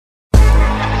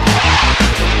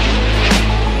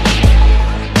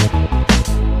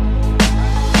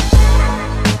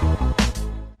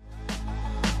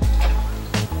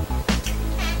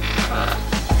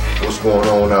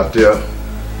out there.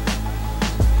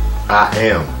 I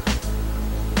am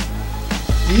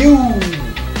you.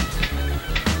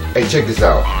 Hey, check this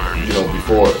out. You know,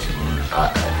 before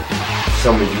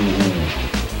some of you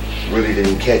who really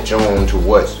didn't catch on to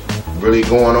what's really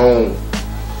going on,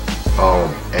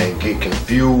 and get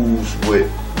confused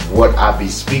with what I be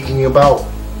speaking about.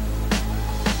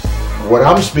 What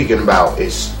I'm speaking about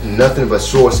is nothing but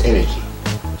source energy.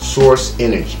 Source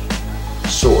energy.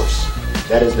 Source.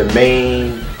 That is the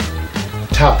main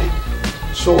topic.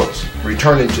 Source.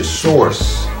 Returning to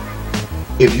source.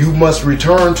 If you must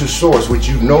return to source, which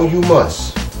you know you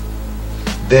must,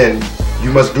 then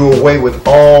you must do away with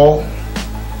all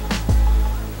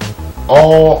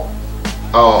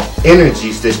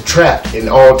energies that's trapped in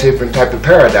all different type of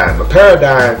paradigm. A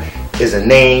paradigm is a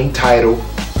name, title,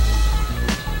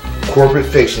 corporate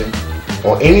fiction,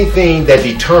 or anything that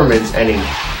determines and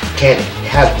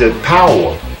has the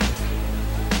power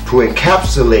to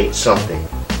encapsulate something,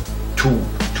 to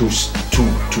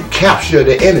capture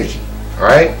the energy. All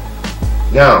right.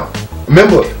 Now,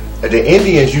 remember, the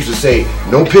Indians used to say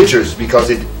no pictures because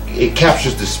it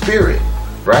captures the spirit,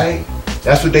 right?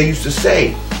 That's what they used to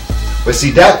say. But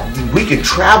see, that we can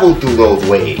travel through those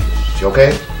waves,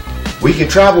 okay? We can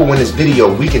travel when it's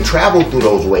video. We can travel through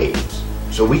those waves,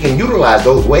 so we can utilize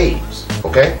those waves,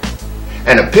 okay?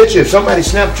 And a picture, if somebody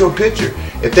snapped your picture,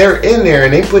 if they're in there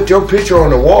and they put your picture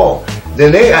on the wall,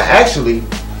 then they are actually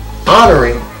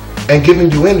honoring and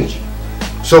giving you energy.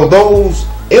 So those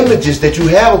images that you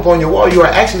have up on your wall, you are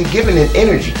actually giving it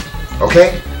energy,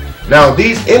 okay? Now,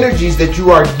 these energies that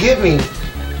you are giving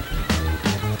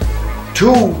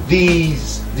to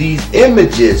these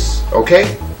images,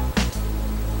 okay,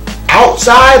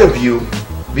 outside of you,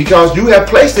 because you have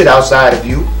placed it outside of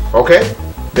you, okay?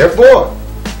 Therefore,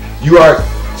 you are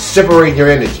separating your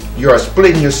energy. You are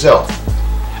splitting yourself.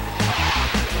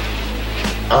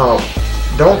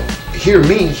 Don't hear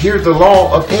me, hear the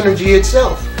law of energy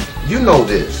itself. You know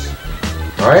this.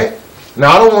 Alright?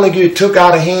 Now, I don't want to get took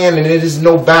out of hand and it is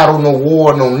no battle, no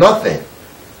war, no nothing.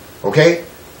 Okay?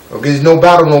 There's no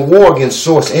battle, no war against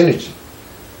source energy.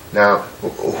 Now,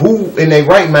 who in their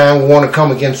right mind will want to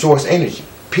come against source energy?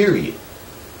 Period.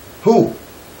 Who?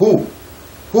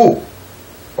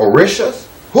 Orishas?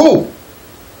 Who?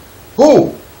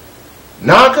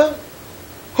 Naga?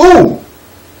 Who?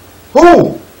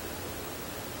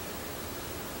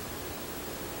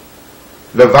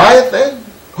 Leviathan?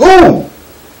 Who?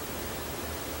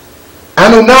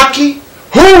 Anunnaki?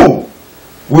 Who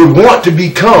would want to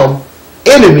become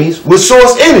enemies with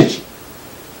source energy?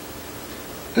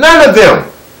 None of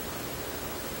them.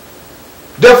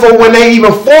 Therefore, when they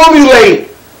even formulate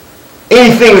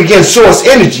anything against source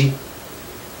energy,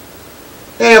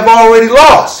 they have already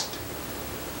lost.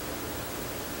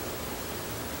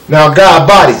 Now, God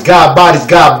bodies, God bodies,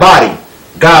 God body.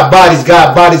 God bodies,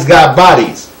 God bodies, God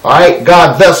bodies. Alright?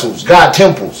 God vessels, God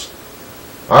temples.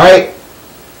 Alright?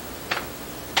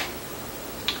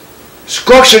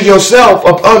 Structure yourself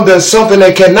up under something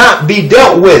that cannot be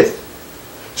dealt with.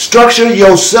 Structure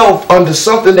yourself under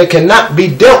something that cannot be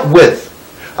dealt with.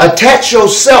 Attach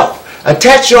yourself,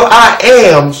 attach your I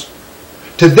ams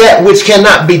to that which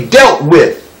cannot be dealt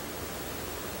with.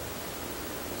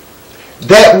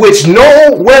 That which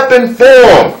no weapon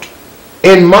formed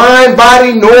in mind,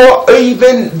 body, nor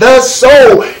even the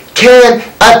soul can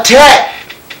attack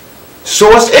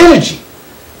source energy.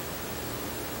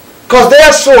 Because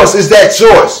their source is that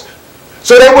source.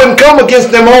 So they wouldn't come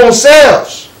against them own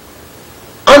selves.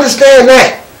 Understand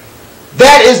that.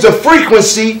 That is the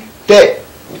frequency that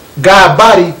God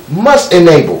body must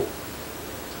enable,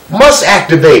 must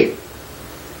activate,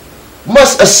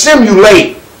 must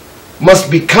assimilate, must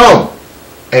become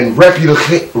and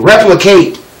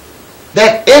replicate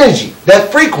that energy,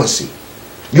 that frequency.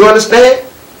 You understand?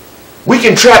 We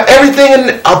can trap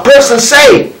everything a person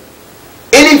say.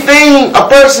 Anything a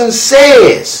person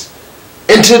says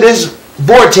into this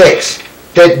vortex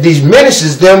that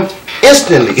diminishes them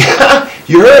instantly.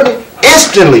 You heard me?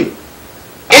 Instantly.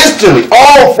 Instantly.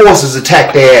 All forces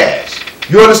attack their ass.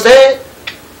 You understand?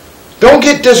 Don't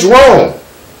get this wrong.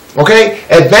 Okay?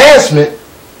 Advancement.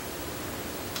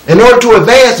 In order to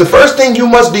advance, the first thing you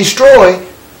must destroy,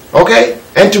 okay,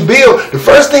 and to build, the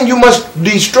first thing you must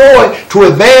destroy to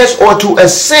advance or to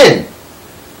ascend.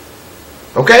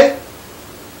 Okay?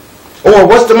 Or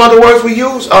what's the other words we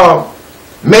use?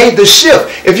 Made the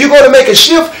shift. If you're going to make a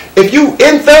shift, if you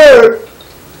in third,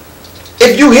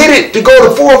 if you hit it to go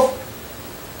to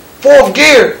fourth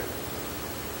gear,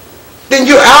 then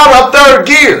you're out of third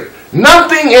gear.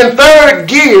 Nothing in third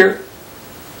gear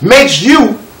makes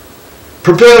you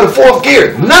prepare the fourth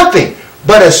gear. Nothing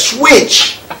but a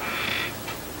switch.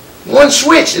 One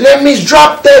switch. And that means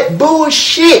drop that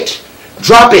bullshit.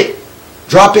 Drop it.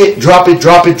 Drop it, drop it,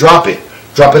 drop it, drop it.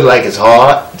 Drop it like it's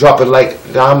hard. Drop it like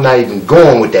I'm not even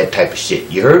going with that type of shit.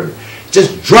 You heard?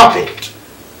 Just drop it.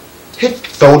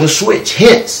 Throw the switch.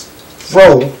 Hence,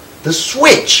 throw the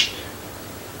switch.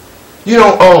 You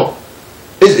know,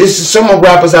 it's some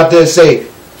rappers out there say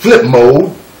flip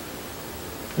mode.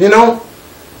 You know?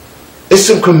 It's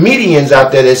some comedians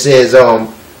out there that says,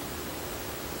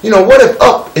 you know, what if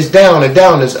up is down and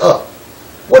down is up?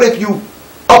 What if you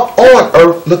up on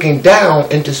earth looking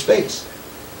down into space?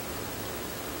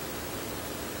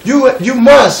 You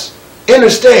must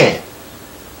understand.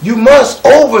 You must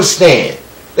understand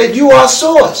that you are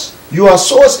source. You are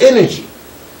source energy.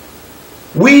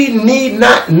 We need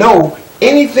not know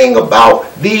anything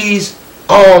about these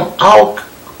our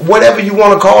whatever you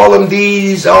want to call them,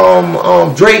 these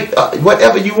Drake,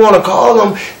 whatever you want to call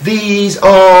them, these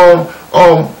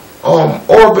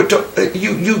orbital.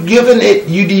 You giving it,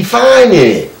 you defining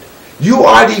it. You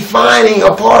are defining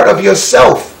a part of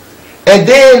yourself and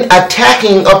then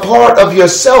attacking a part of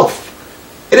yourself.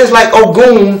 It is like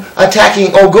Ogun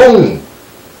attacking Ogun.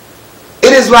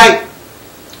 It is like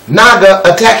Naga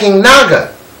attacking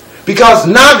Naga. Because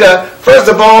Naga, first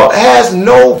of all, has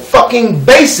no fucking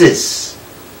basis.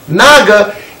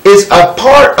 Naga is a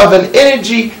part of an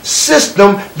energy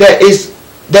system that is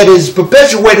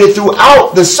perpetuated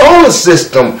throughout the solar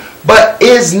system, but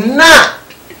is not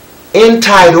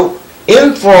entitled,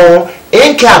 enthroned,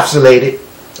 encapsulated,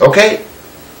 okay,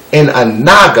 in a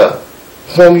Naga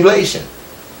formulation.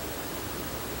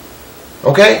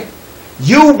 Okay?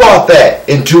 You brought that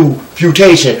into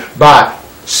futation by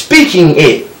speaking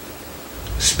it.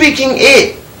 Speaking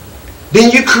it.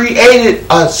 Then you created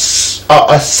a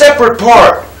separate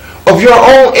part of your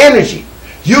own energy.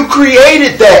 You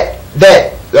created that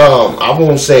I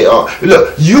won't say,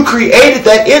 look, you created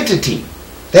that entity.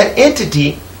 That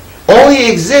entity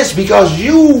only exists because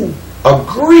you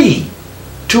agree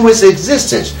to its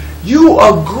existence. You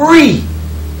agree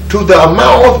to the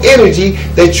amount of energy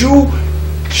that you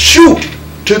shoot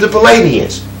to the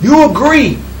Palladians. You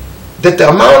agree that the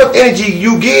amount of energy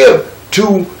you give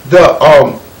to the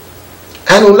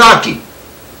Anunnaki,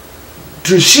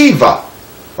 to Shiva,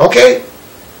 okay?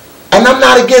 And I'm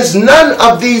not against none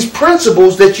of these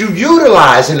principles that you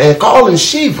utilize and calling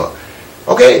Shiva,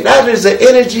 okay? That is an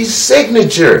energy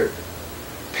signature,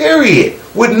 period,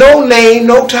 with no name,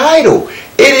 no title.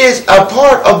 It is a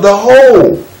part of the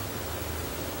whole.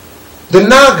 The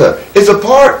Naga is a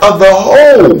part of the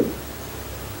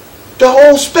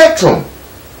whole spectrum,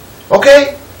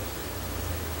 okay?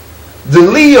 The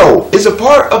Leo is a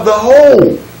part of the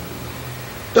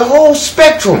whole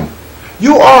spectrum.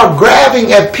 You are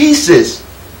grabbing at pieces,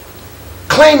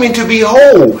 claiming to be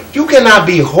whole. You cannot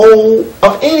be whole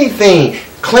of anything,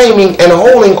 claiming and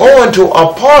holding on to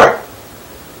a part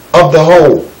of the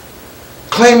whole,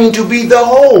 claiming to be the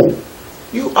whole.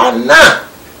 You are not.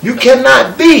 You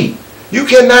cannot be. You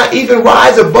cannot even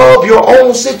rise above your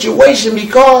own situation,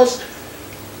 because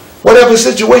whatever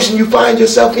situation you find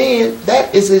yourself in,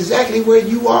 that is exactly where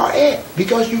you are at,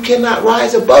 because you cannot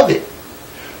rise above it.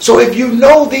 So if you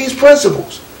know these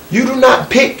principles, you do not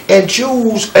pick and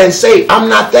choose and say, I'm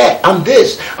not that, I'm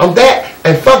this, I'm that,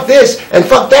 and fuck this, and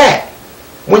fuck that.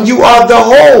 When you are the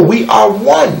whole, we are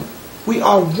one. We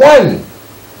are one.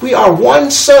 We are one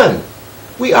sun.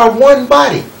 We are one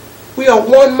body. We are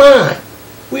one mind.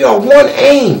 We are one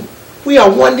aim. We are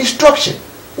one destruction.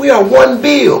 We are one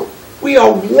build. We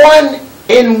are one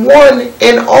in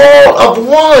all of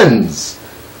ones.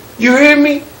 You hear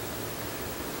me?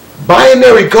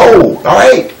 Binary code,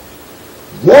 alright?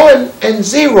 1 and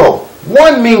 0.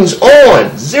 1 means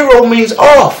on. 0 means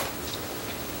off.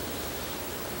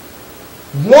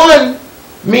 1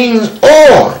 means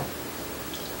on.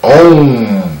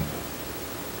 Om.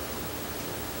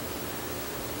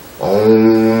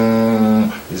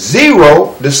 Om.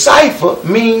 0, the cipher,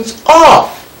 means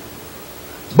off.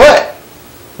 But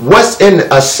what's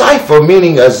in a cipher,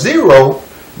 meaning a 0,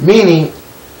 meaning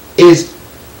is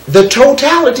the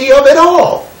totality of it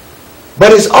all.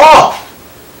 But it's off.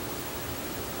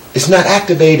 It's not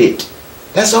activated.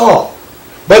 That's all.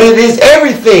 But it is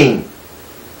everything.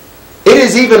 It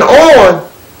is even on,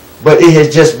 but it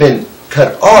has just been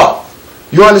cut off.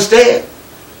 You understand?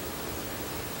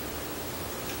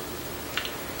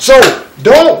 So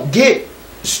don't get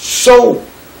so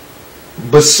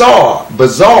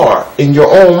bizarre in your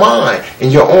own mind,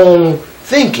 in your own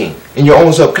thinking, in your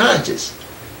own subconscious.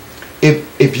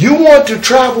 If you want to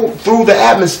travel through the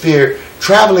atmosphere,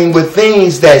 traveling with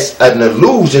things that's an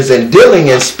illusions and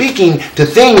dealing and speaking to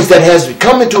things that has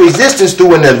come into existence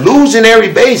through an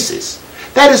illusionary basis,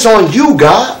 That is on you,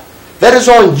 God. That is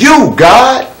on you,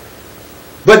 God.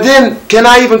 But then, can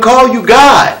I even call you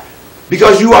God?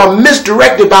 Because you are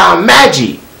misdirected by a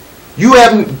magi. You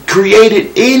haven't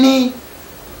created any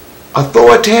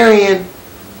authoritarian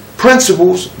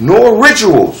principles nor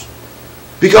rituals.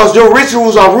 Because your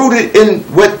rituals are rooted in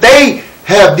what they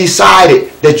have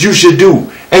decided that you should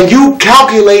do. And you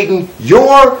calculating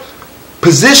your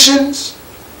positions,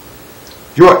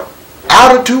 your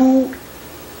altitude,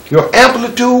 your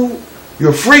amplitude,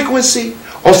 your frequency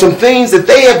on some things that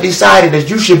they have decided that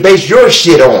you should base your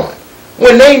shit on.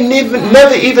 When they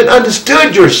never even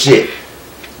understood your shit.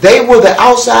 They were the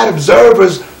outside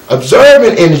observers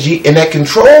observing energy in that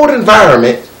controlled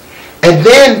environment and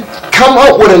then come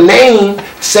up with a name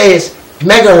says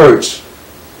megahertz.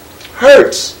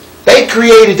 Hertz. They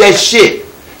created that shit.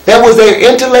 That was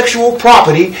their intellectual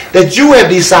property that you have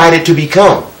decided to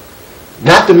become.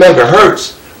 Not the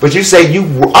megahertz, but you say you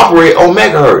operate on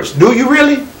megahertz. Do you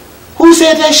really? Who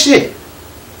said that shit?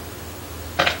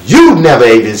 You never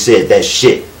even said that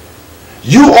shit.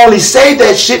 You only say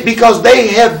that shit because they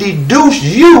have deduced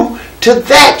you to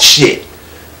that shit.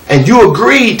 And you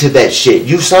agreed to that shit.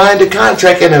 You signed a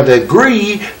contract and have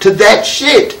agreed to that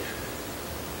shit.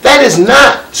 That is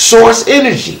not source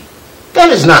energy.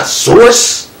 That is not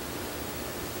source.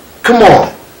 Come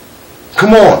on.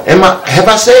 Come on. Have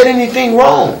I said anything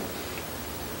wrong?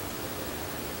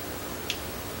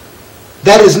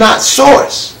 That is not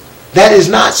source. That is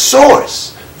not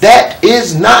source. That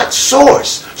is not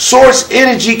source. Source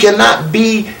energy cannot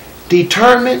be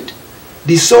determined.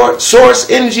 The source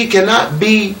energy cannot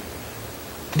be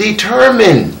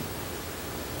determined.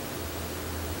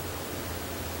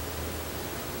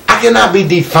 I cannot be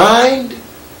defined.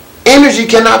 Energy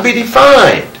cannot be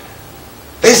defined.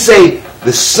 They say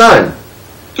the sun.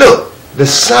 Look, the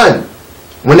sun.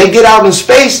 When they get out in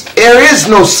space, there is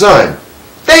no sun.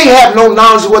 They have no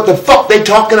knowledge of what the fuck they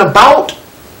talking about.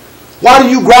 Why do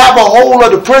you grab a hold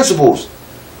of the principles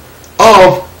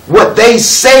of what they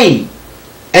say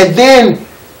and then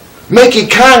make it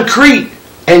concrete,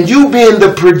 and you being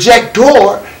the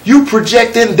projector, you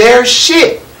projecting their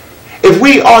shit. If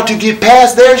we are to get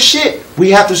past their shit, we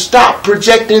have to stop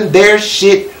projecting their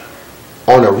shit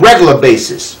on a regular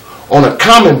basis, on a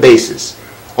common basis,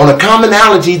 on a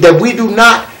commonality that we do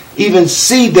not even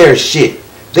see their shit.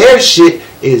 Their shit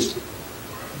is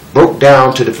broke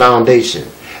down to the foundation.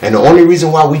 And the only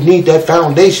reason why we need that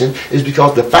foundation is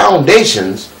because the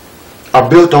foundations are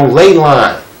built on ley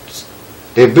lines.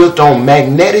 They're built on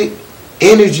magnetic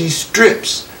energy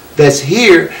strips that's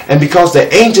here. And because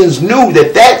the ancients knew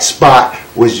that that spot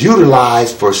was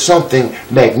utilized for something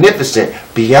magnificent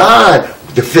beyond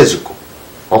the physical.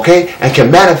 Okay? And can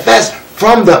manifest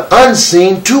from the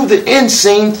unseen to the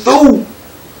inseen through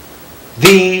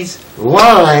these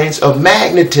lines of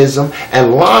magnetism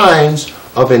and lines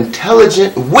of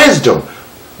intelligent wisdom.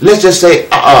 Let's just say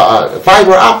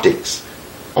fiber optics.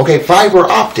 Okay, fiber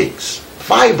optics.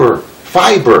 Fiber,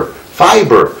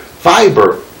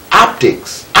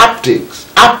 optics,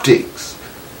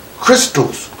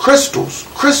 crystals,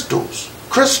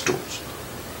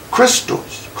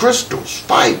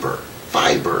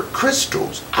 fiber,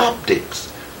 crystals,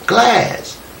 optics,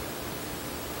 glass,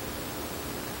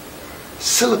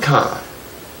 silicon,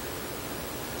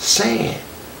 sand,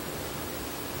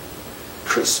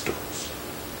 crystals,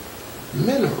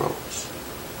 minerals,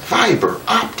 fiber,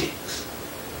 optics.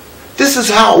 This is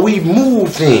how we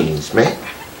move things, man.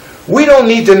 We don't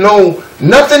need to know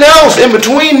nothing else in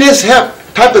between this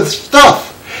type of stuff.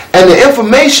 And the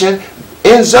information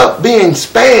ends up being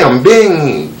spam,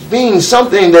 being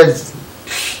something that's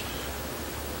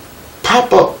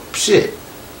pop-up shit.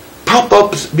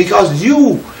 Pop-ups because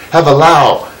you have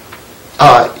allowed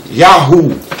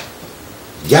Yahoo,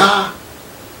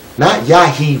 not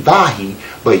Yahi-Vahi,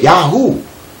 but Yahoo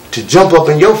to jump up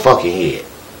in your fucking head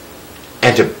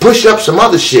and to push up some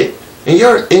other shit in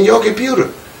your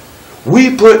computer.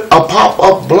 We put a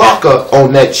pop-up blocker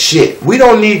on that shit. We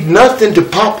don't need nothing to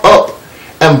pop up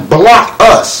and block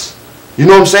us, you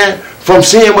know what I'm saying, from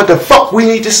seeing what the fuck we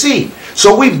need to see.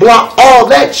 So we block all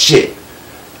that shit.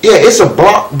 Yeah, it's a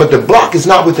block, but the block is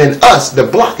not within us. The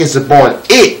block is upon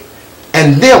it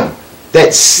and them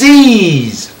that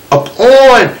sees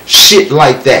upon shit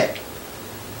like that.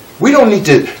 We don't need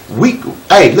to,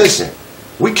 hey, listen,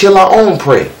 we kill our own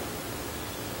prey.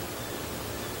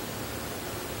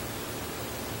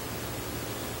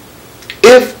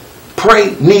 If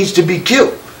prey needs to be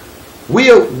killed,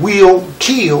 we'll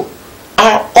kill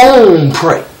our own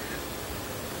prey.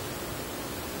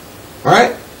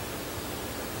 Right?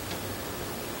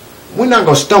 We're not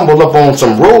going to stumble up on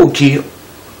some roadkill.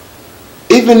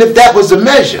 Even if that was the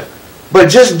measure. But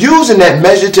just using that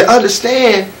measure to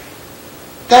understand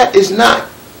that is not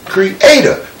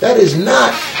creator. That is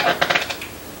not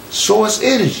source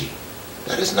energy.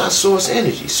 That is not source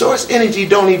energy. Source energy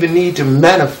don't even need to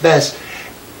manifest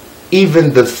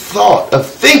even the thought of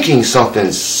thinking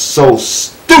something so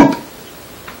stupid.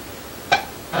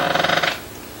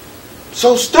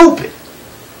 So stupid.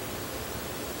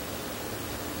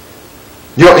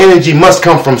 Your energy must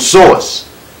come from source.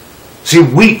 See,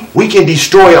 we can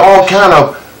destroy all kind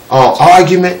of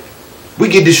argument. We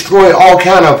can destroy all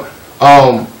kind of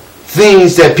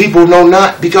things that people know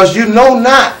not, because you know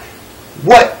not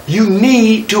what you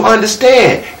need to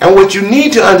understand. And what you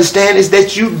need to understand is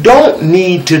that you don't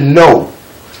need to know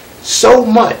so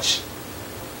much.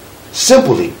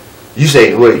 Simply, you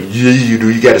say, well, you do.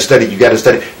 You got to study. You got to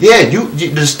study. Yeah,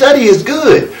 the study is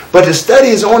good, but the study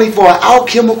is only for an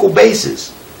alchemical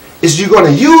basis. Is you're going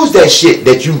to use that shit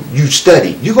that you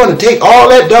study. You're going to take all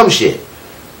that dumb shit.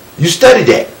 You study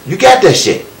that. You got that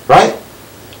shit, right?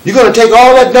 You're going to take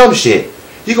all that dumb shit.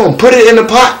 You're going to put it in the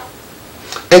pot.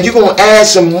 And you're going to add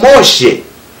some more shit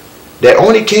that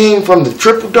only came from the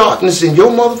triple darkness in your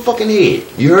motherfucking head.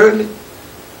 You heard me?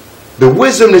 The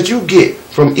wisdom that you get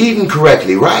from eating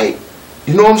correctly, right?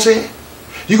 You know what I'm saying?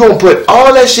 You're going to put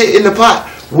all that shit in the pot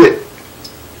with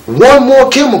one more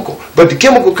chemical. But the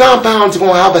chemical compounds are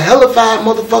going to have a hellified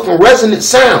motherfucking resonant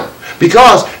sound.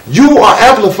 Because you are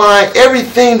amplifying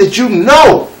everything that you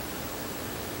know,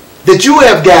 that you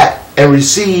have got and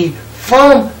received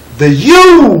from the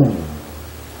you.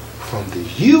 From the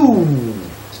you.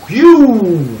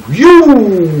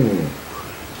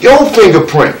 Your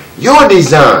fingerprint, your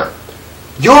design,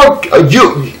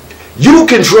 you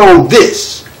control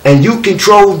this, and you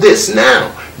control this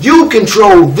now. You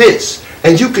control this,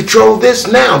 and you control this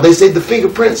now. They say the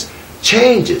fingerprints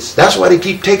changes. That's why they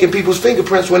keep taking people's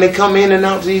fingerprints when they come in and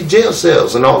out of these jail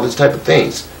cells and all this type of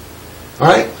things. All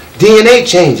right? DNA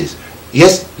changes.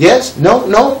 Yes,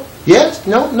 no, yes,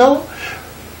 no.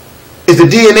 If the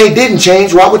DNA didn't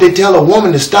change, why would they tell a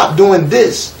woman to stop doing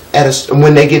this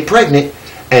when they get pregnant,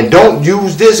 and don't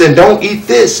use this, and don't eat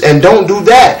this, and don't do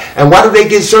that? And why do they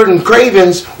get certain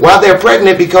cravings while they're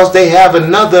pregnant? Because they have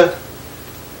another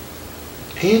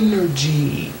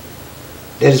energy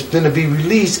that is going to be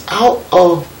released out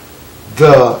of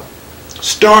the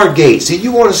stargate. See,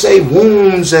 you want to say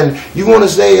wombs, and you want to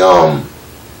say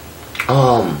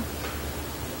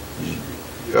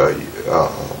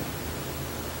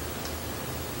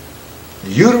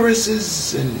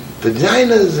uteruses and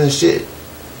vaginas and shit.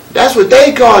 That's what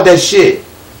they call that shit.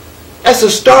 That's a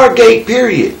stargate,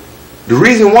 period. The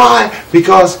reason why,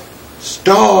 because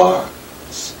star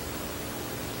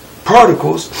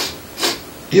particles,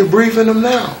 you're breathing them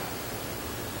now.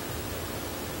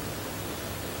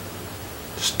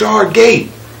 Stargate.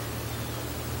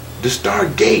 The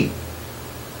stargate.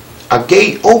 A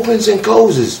gate opens and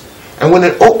closes. And when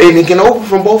it can open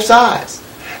from both sides.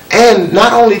 And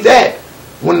not only that,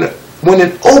 when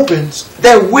it opens,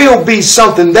 there will be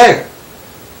something there.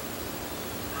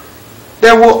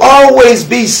 There will always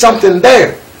be something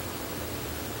there.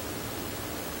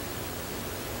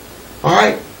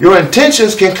 Alright? Your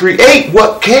intentions can create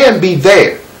what can be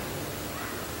there.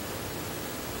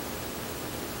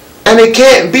 And it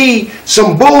can't be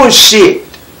some bullshit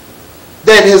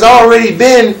that has already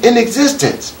been in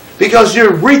existence. Because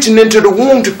you're reaching into the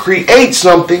womb to create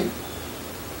something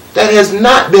that has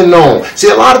not been known. See,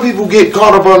 a lot of people get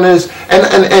caught up on this.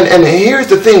 And here's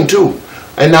the thing, too.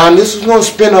 And now this is going to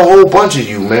spin a whole bunch of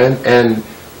you, man.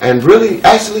 And really,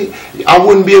 actually, I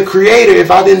wouldn't be a creator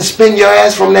if I didn't spin your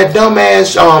ass from that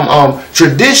dumbass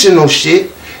traditional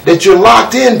shit that you're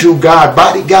locked into. God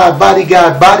body, God body,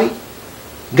 God body.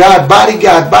 God body,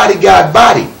 God body, God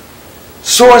body.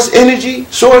 Source energy,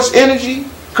 source energy.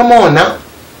 Come on now.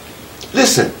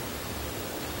 Listen.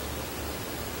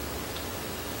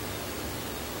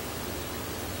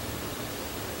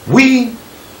 We,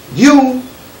 you,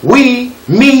 we,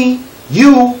 me,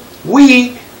 you,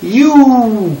 we,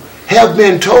 you have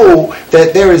been told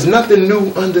that there is nothing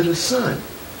new under the sun.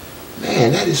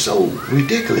 Man, that is so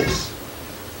ridiculous.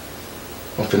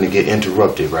 I'm finna get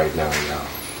interrupted right now, y'all.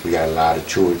 We got a lot of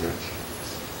children,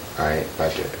 alright,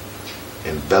 about to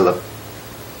envelop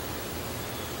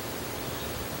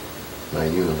my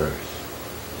universe.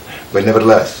 But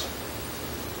nevertheless,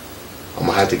 I'm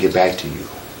gonna have to get back to you.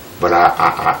 But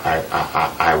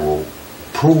I will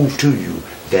prove to you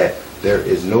that there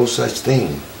is no such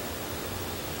thing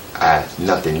as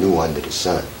nothing new under the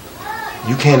sun.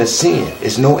 You can't ascend.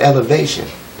 There's no elevation.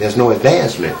 There's no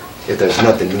advancement if there's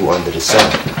nothing new under the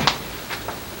sun.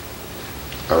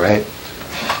 Alright?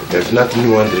 If there's nothing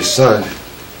new under the sun,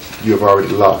 you have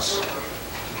already lost.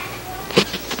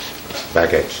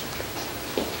 Back at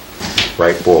you.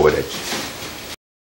 Right forward at you.